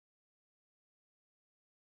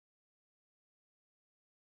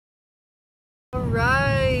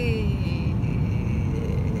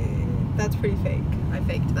that's pretty fake. I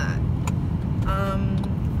faked that. I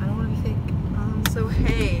don't want to be fake. So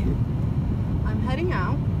hey, I'm heading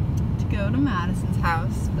out to go to Madison's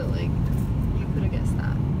house, but like, you could have guessed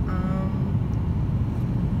that.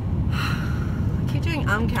 I keep doing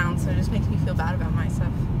counts, so it just makes me feel bad about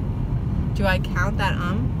myself. Do I count that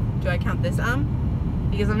Do I count this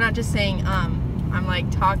Because I'm not just saying I'm like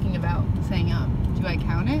talking about saying Do I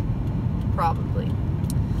count it? Probably.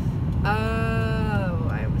 Oh,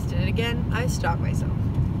 I almost did it again. I stopped myself.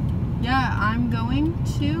 Yeah, I'm going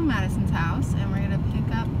to Madison's house and we're gonna pick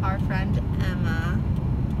up our friend Emma.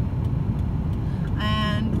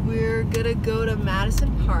 And we're gonna go to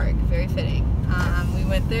Madison Park, very fitting. We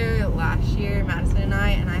went there last year, Madison and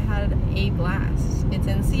I had a blast. It's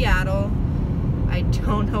in Seattle. I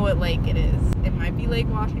don't know what lake it is. It might be Lake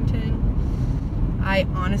Washington. I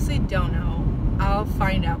honestly don't know. I'll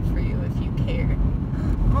find out for you if you care.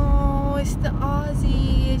 Oh, it's the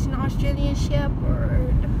Aussie. It's an Australian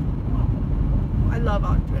Shepherd. Oh, I love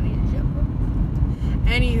Australian Shepherds.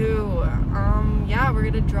 Anywho, yeah, we're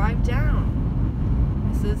gonna drive down.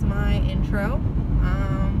 This is my intro.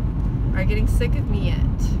 Are you getting sick of me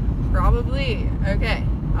yet? Probably. Okay,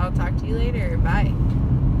 I'll talk to you later. Bye.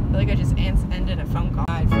 I feel like I just ended a phone call.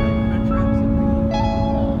 It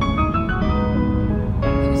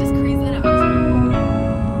was just crazy that it was.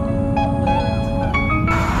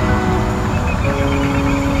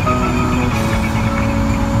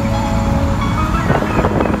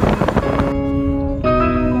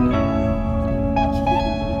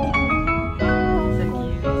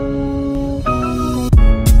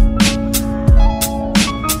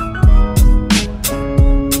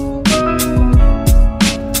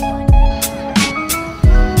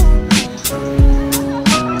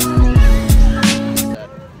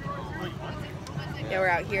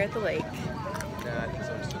 Here at the lake.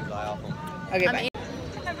 Okay, bye.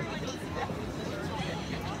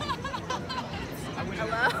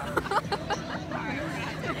 Hello?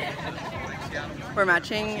 We're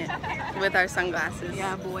matching with our sunglasses.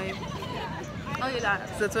 Yeah, boy. Look at that.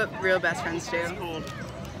 So that's what real best friends do. Is it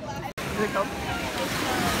cold?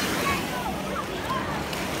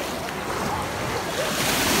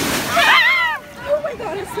 Oh my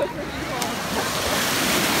god, it's so freaking cold.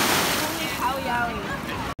 Howie owie.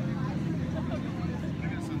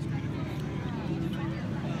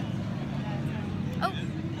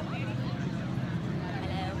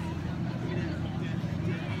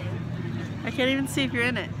 I can't even see if you're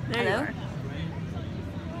in it. There you are.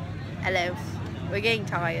 Hello. We're getting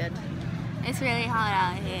tired. It's really hot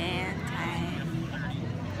out here and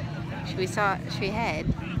tired. Should we head?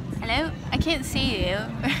 Hello? I can't see you.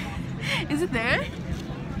 Is it there?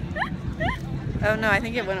 Oh no, I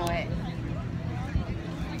think it went away.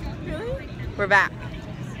 Really? We're back.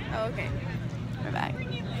 Oh, okay. We're back.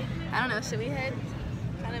 I don't know, should we head?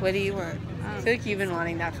 What do you want? I feel like you've been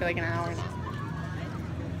wanting that for like an hour now.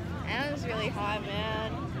 And it's really hot,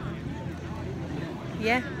 man.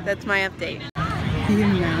 Yeah, that's my update. The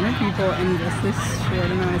amount of people in just this short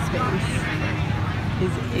amount of space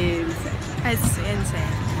is insane. It's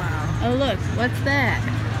insane. Wow. Oh look, what's that?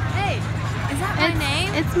 Hey, is that my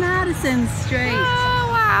name? It's Madison Straight. Oh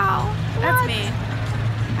wow. What? That's me.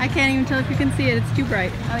 I can't even tell if you can see it, it's too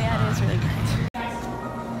bright. Oh yeah, it is really bright.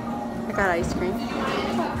 I got ice cream.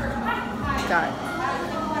 Got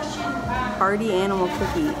party animal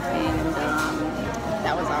cookie, and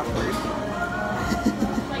that was awkward.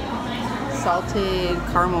 Salted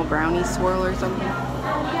caramel brownie swirl or something.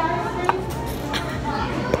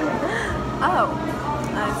 Oh,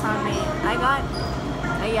 that's on me. I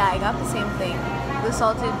got the same thing. The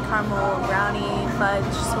salted caramel brownie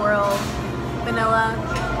fudge swirl vanilla.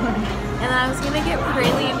 And then I was gonna get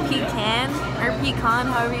praline pecan,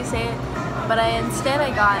 however you say it. But instead I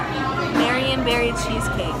got Marion berry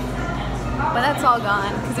cheesecake. But that's all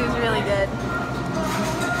gone because it was really good.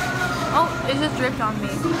 Oh, it just dripped on me.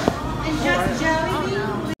 And just Joey.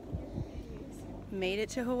 Oh, no. Made it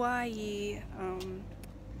to Hawaii. On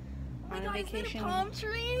a vacation. Palm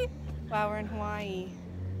tree? Wow, we're in Hawaii.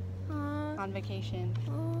 On vacation.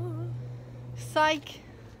 Psych!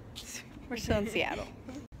 We're still in Seattle.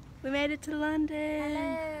 We made it to London.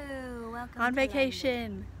 Hello, welcome on to vacation.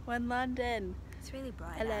 London. We're in London. It's really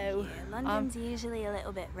bright Hello. out here. London's usually a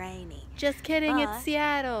little bit rainy. Just kidding, it's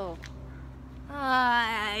Seattle.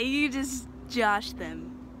 You just joshed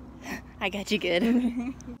them. I got you good.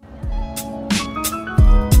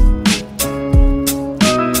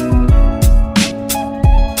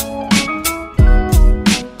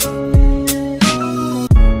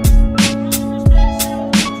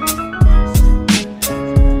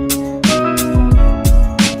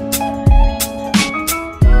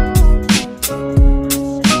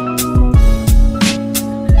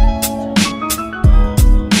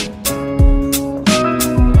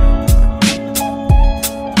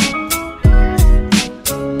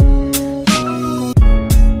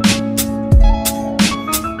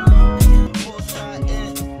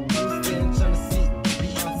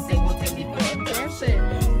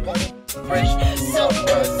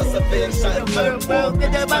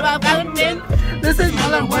 This is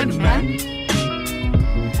another woodman.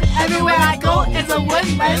 Everywhere I go, it's a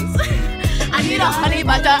woodman. I need a honey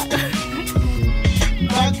butter.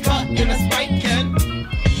 Vodka in a Sprite can.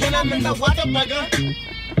 When I'm in the water burger.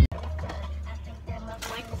 I'm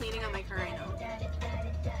like cleaning up my car right now.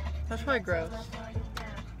 That's probably gross.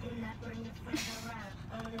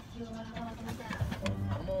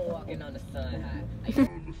 I'm all walking on the sun high.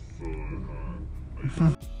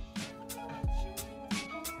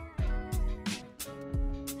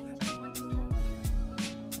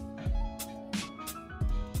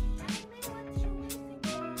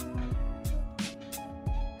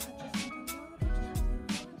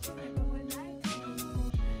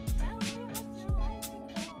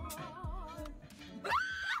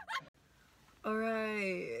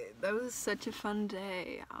 Alright, that was such a fun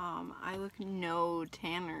day. I look no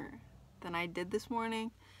tanner than I did this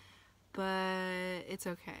morning, but it's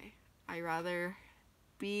okay. I'd rather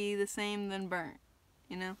be the same than burnt,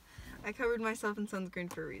 you know? I covered myself in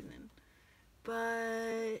sunscreen for a reason.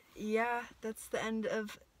 But yeah, that's the end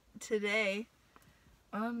of today.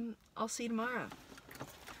 I'll see you tomorrow.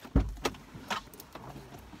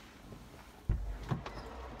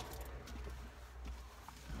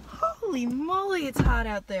 Holy moly, it's hot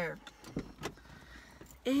out there.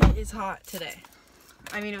 It is hot today.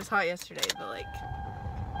 I mean, it was hot yesterday, but like,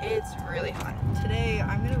 it's really hot. Today,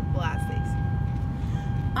 I'm gonna blast these.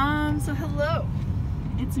 So hello.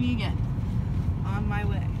 It's me again. On my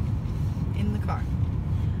way. In the car.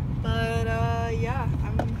 But, yeah,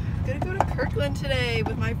 I'm gonna go to Kirkland today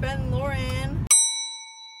with my friend Lauren.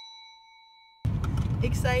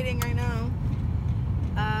 Exciting, I know.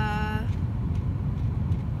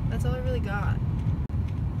 That's all I really got.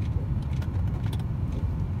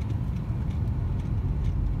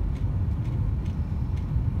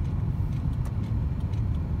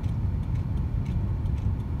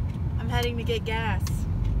 I'm heading to get gas.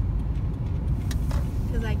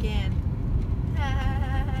 Because I can.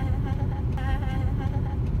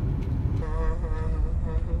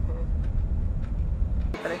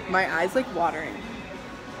 My eyes like watering.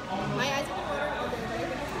 My eyes are watering all day,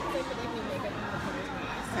 but I think it's because I put like new makeup and it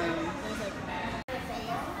covers my eyes.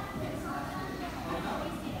 There's like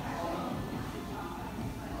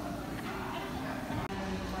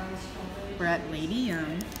We're at Lady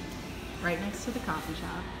Young, right next to the coffee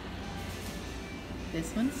shop.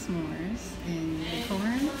 This one's s'mores and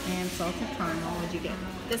unicorn and salted caramel. What'd you get?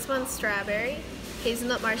 this one's strawberry,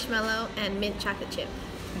 hazelnut marshmallow, and mint chocolate chip.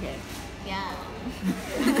 Okay. Yeah.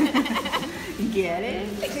 Get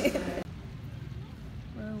it?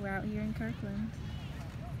 Well, we're out here in Kirkland.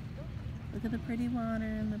 Look at the pretty water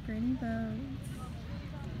and the pretty boats.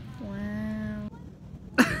 Wow.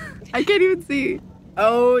 I can't even see.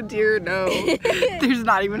 Oh dear no. There's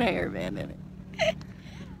not even a hairband in it.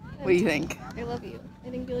 What do you think? I love you. I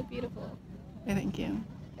think you look beautiful. I thank you.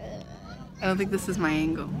 I don't think this is my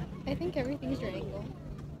angle. I think everything's your angle.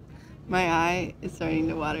 My eye is starting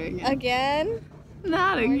to water again. Again?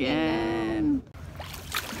 Not again.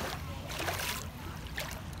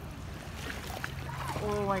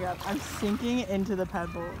 Oh my god, I'm sinking into the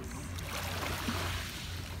pebbles.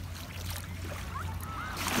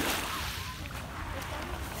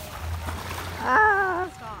 Ah!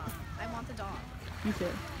 Stop. I want the dog. Me too.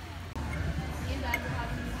 You and Dad were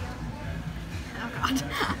having a video? Oh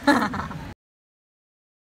god.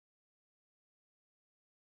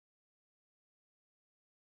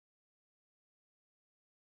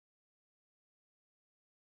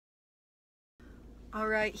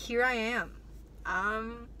 Alright, here I am.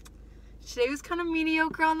 Today was kind of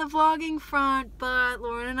mediocre on the vlogging front, but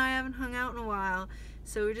Lauren and I haven't hung out in a while,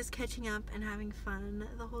 so we're just catching up and having fun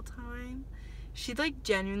the whole time. She like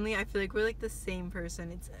genuinely, I feel like we're like the same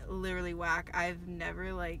person. It's literally whack. I've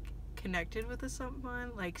never like connected with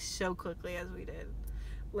someone like so quickly as we did.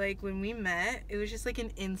 Like when we met, it was just like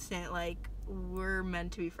an instant like we're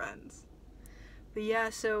meant to be friends. But yeah,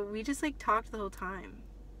 so we just like talked the whole time.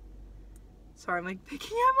 Sorry, I'm like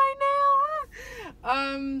picking at my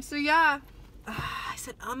nail. So yeah, I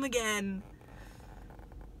said again.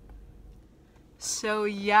 So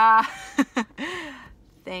yeah,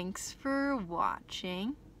 thanks for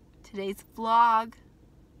watching today's vlog.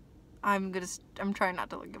 I'm trying not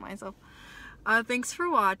to look at myself. Thanks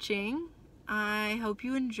for watching. I hope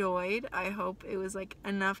you enjoyed. I hope it was like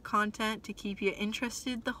enough content to keep you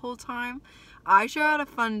interested the whole time. I sure had a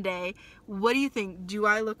fun day. What do you think? Do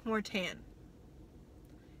I look more tan?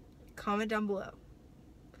 Comment down below,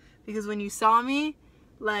 because when you saw me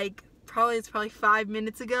like it's probably 5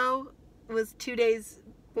 minutes ago, it was 2 days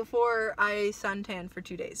before I suntan for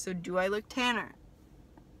 2 days. So do I look tanner?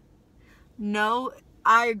 No,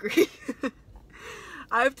 I agree.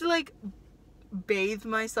 I have to like bathe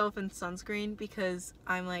myself in sunscreen because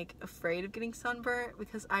I'm like afraid of getting sunburnt,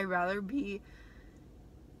 because I'd rather be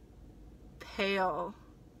pale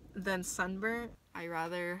than sunburnt. I'd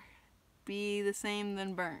rather be the same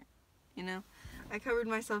than burnt, you know? I covered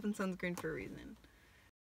myself in sunscreen for a reason.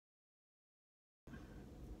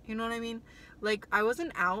 You know what I mean? Like, I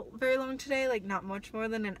wasn't out very long today, like not much more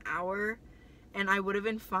than an hour, and I would have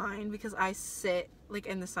been fine because I sit like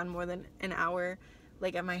in the sun more than an hour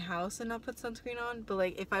like at my house and not put sunscreen on. But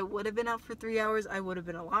like if I would have been out for 3 hours, I would have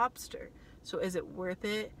been a lobster. So is it worth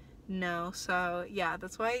it? No. So yeah,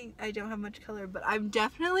 that's why I don't have much color, but I'm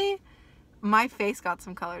definitely, my face got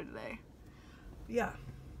some color today. Yeah.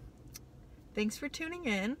 Thanks for tuning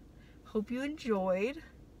in. Hope you enjoyed.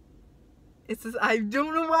 It's just, I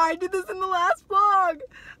don't know why I did this in the last vlog.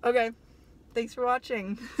 Okay. Thanks for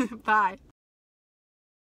watching. Bye.